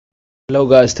Hello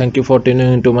guys, thank you for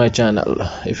tuning into my channel.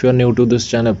 If you are new to this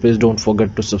channel, please don't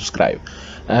forget to subscribe.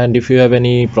 And if you have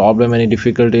any problem, any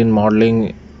difficulty in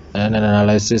modeling and an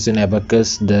analysis in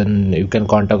ABAQUS, then you can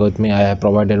contact with me. I have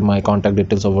provided my contact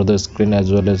details over the screen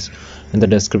as well as in the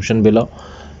description below.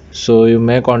 So you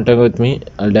may contact with me.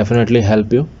 I'll definitely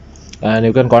help you. And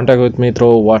you can contact with me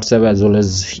through WhatsApp as well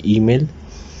as email.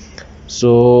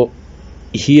 So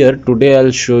here today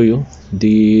I'll show you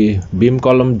the beam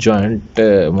column joint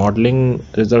modeling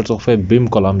results of a beam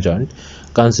column joint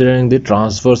considering the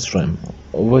transverse frame.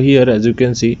 Over here, as you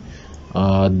can see,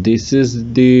 this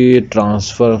is the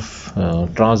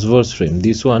transverse frame.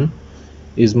 This one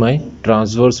is my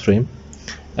transverse frame,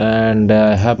 and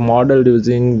I have modeled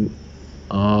using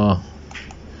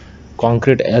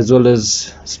concrete as well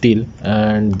as steel,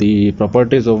 and the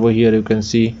properties over here you can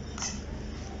see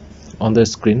on the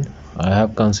screen. I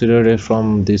have considered it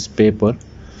from this paper.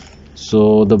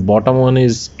 So the bottom one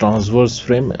is transverse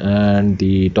frame and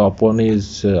the top one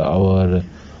is our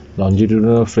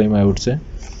longitudinal frame, I would say.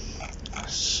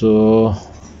 So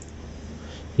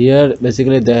here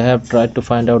basically they have tried to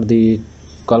find out the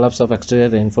collapse of exterior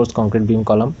reinforced concrete beam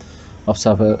column of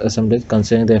sub-assemblage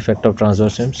considering the effect of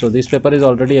transverse frame. So this paper is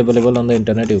already available on the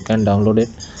internet, you can download it.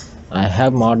 I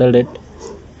have modeled it,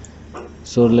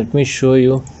 so let me show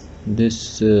you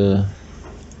this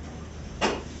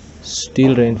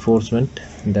steel reinforcement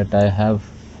that I have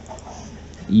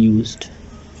used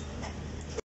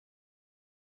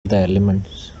the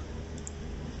elements.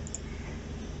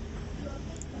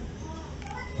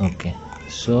 Okay,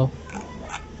 so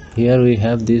here we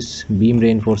have this beam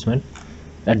reinforcement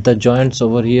at the joints.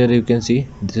 Over here you can see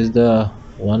this is the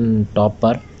one top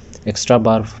bar, extra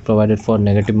bar provided for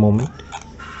negative moment.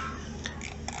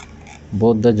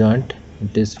 Both the joint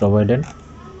it is provided,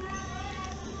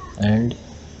 and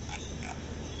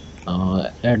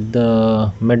at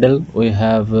the middle we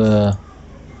have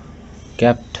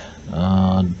kept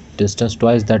distance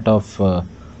twice that of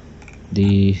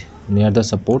the near the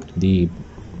support. The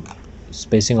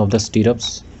spacing of the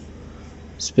stirrups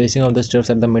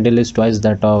at the middle is twice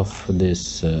that of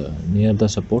this near the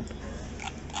support.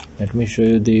 Let me show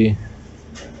you the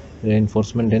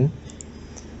reinforcement in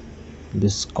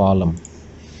this column.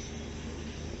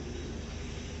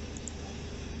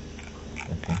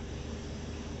 Okay,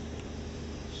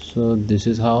 so this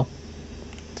is how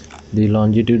the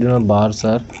longitudinal bars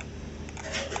are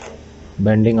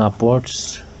bending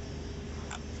upwards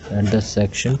at the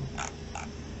section,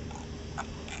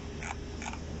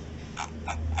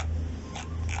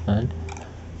 and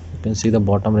you can see the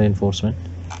bottom reinforcement.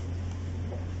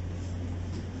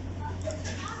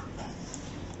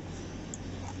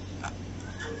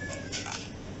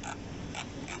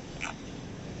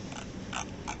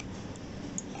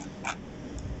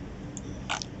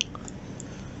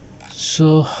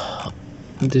 So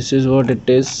this is what it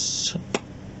is.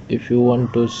 If you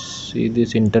want to see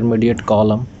this intermediate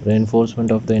column,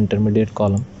 reinforcement of the intermediate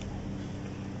column,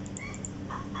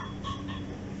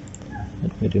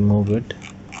 let me remove it.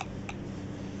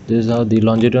 This is how the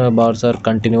longitudinal bars are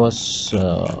continuous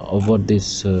over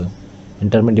this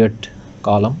intermediate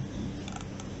column.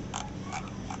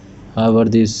 However,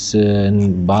 this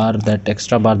bar, that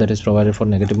extra bar that is provided for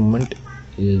negative moment,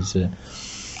 is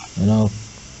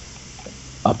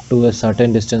up to a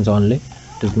certain distance only.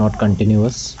 It is not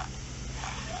continuous.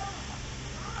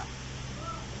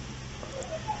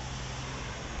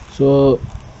 So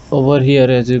over here,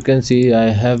 as you can see, I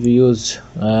have used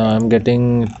I'm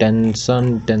getting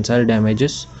tensile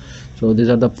damages. So these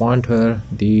are the point where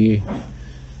the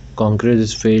concrete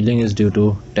is failing is due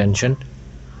to tension.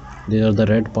 These are the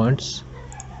red points,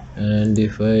 and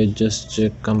if I just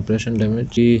check compression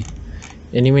damage, the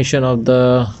animation of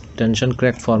the tension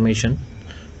crack formation.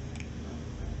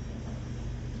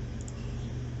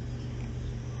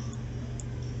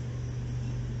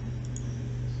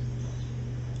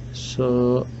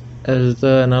 So as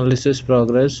the analysis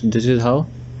progress, this is how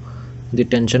the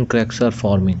tension cracks are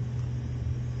forming.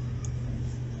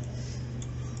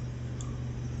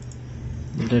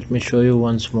 Let me show you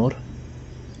once more.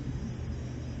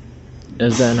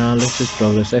 As the analysis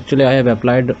progress, actually I have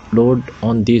applied load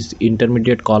on this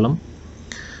intermediate column,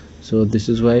 so this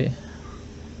is why,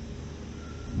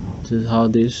 this is how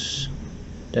these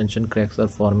tension cracks are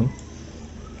forming.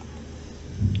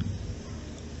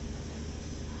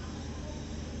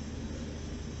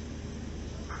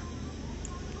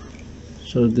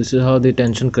 So this is how the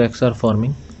tension cracks are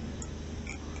forming.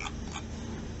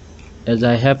 As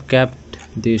I have kept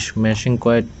this meshing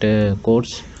quite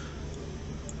coarse,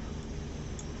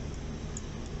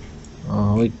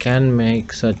 we can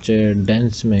make such a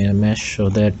dense mesh so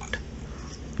that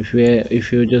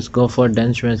If you just go for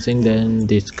dense meshing, then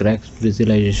this crack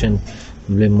visualization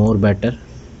will be more better.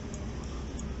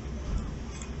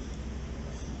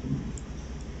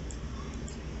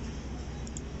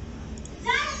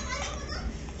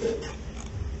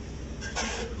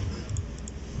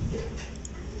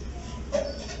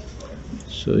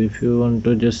 So if you want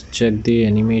to just check the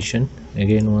animation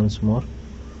again once more,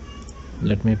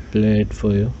 let me play it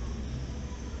for you.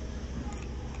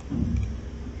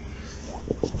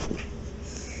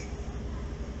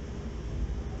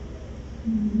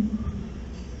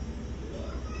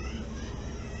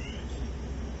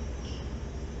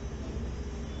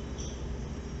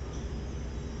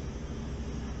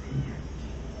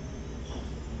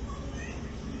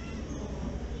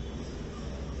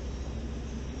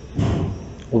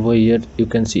 Over here you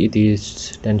can see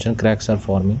these tension cracks are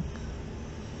forming.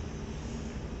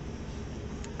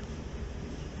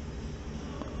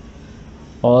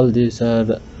 All these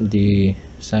are the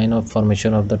sign of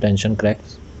formation of the tension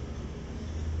cracks.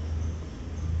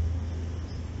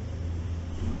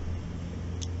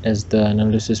 As the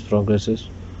analysis progresses,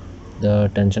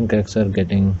 the tension cracks are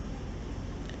getting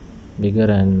bigger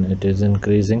and it is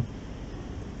increasing.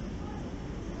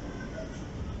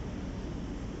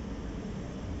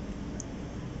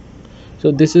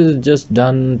 So this is just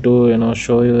done to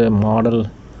show you a model.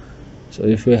 So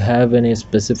if you have any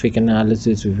specific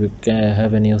analysis, if you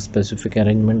have any specific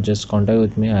arrangement, just contact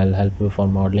with me. I'll help you for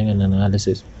modeling and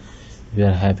analysis if you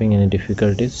are having any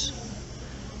difficulties.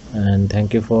 And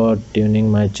thank you for tuning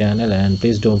my channel, and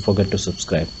please don't forget to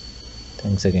subscribe.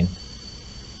 Thanks again.